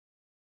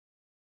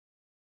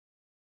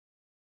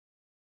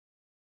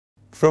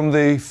From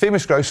the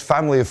famous grouse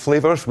family of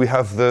flavours, we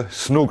have the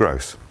snow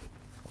grouse.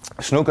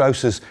 Snow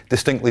grouse is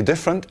distinctly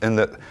different in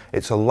that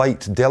it's a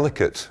light,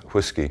 delicate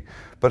whisky,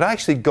 but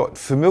actually got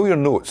familiar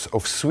notes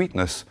of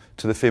sweetness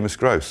to the famous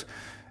grouse.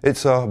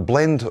 It's a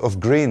blend of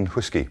grain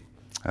whisky,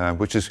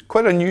 which is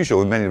quite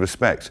unusual in many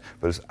respects,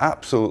 but it's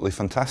absolutely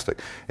fantastic.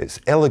 It's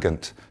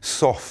elegant,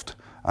 soft,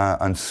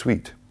 and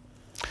sweet.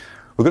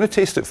 We're going to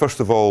taste it first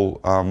of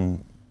all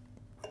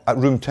at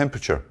room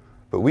temperature.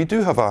 But we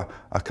do have a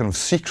kind of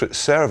secret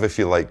serve, if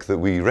you like, that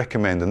we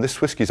recommend. And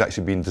this whisky has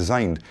actually been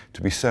designed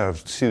to be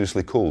served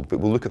seriously cold, but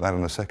we'll look at that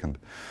in a second.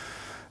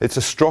 It's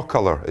a straw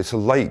colour. It's a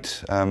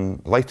light,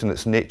 light in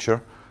its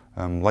nature,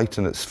 light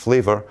in its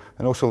flavour,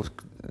 and also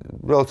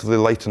relatively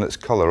light in its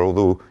colour,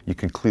 although you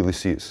can clearly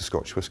see it's a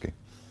Scotch whisky.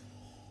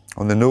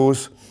 On the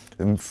nose,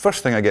 the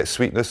first thing I get is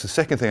sweetness. The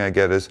second thing I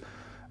get is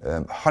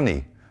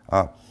honey,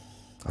 a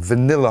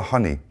vanilla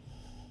honey,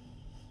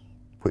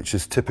 which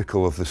is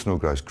typical of the snow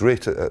grouse,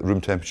 great at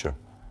room temperature.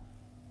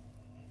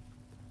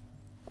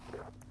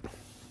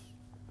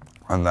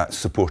 And that's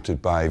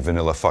supported by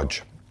vanilla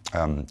fudge.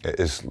 It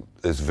is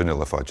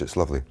vanilla fudge, it's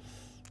lovely,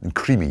 and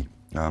creamy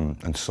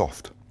and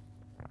soft.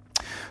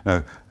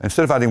 Now,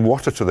 instead of adding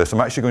water to this,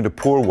 I'm actually going to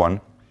pour one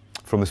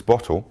from this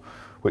bottle,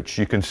 which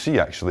you can see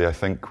actually, I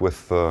think,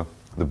 with the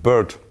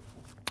bird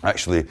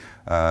actually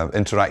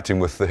interacting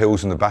with the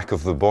hills in the back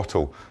of the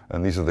bottle.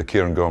 And these are the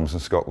cairngorms in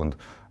Scotland.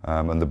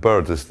 And the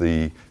bird is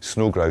the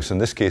snow grouse. In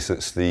this case,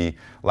 it's the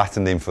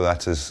Latin name for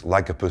that is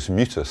Lagopus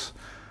mutus,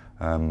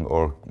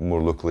 or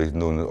more locally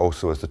known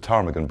also as the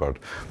ptarmigan bird.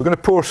 We're going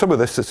to pour some of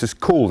this is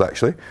cold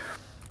actually,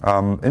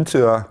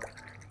 into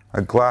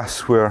a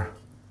glass where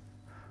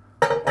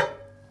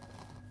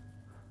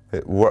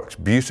it works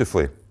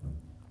beautifully.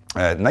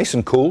 Nice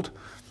and cold.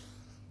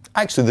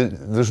 Actually,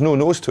 there's no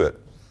nose to it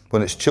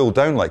when it's chilled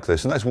down like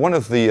this, and that's one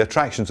of the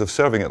attractions of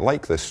serving it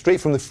like this,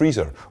 straight from the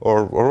freezer,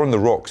 or on the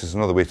rocks is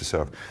another way to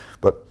serve.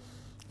 But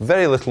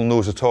very little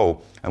nose at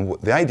all, and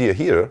the idea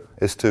here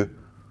is to,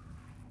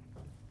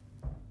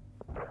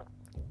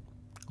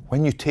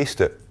 when you taste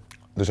it,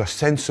 there's a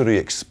sensory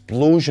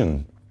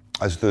explosion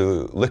as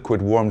the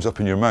liquid warms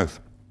up in your mouth,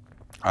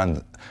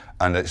 and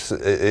it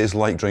is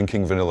like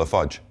drinking vanilla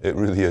fudge. It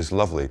really is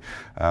lovely,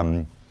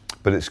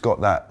 but it's got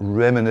that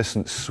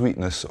reminiscent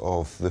sweetness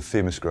of the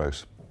famous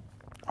grouse.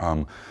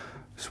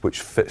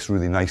 Which fits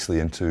really nicely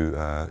into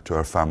to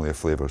our family of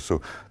flavours. So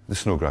the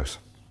snow grouse.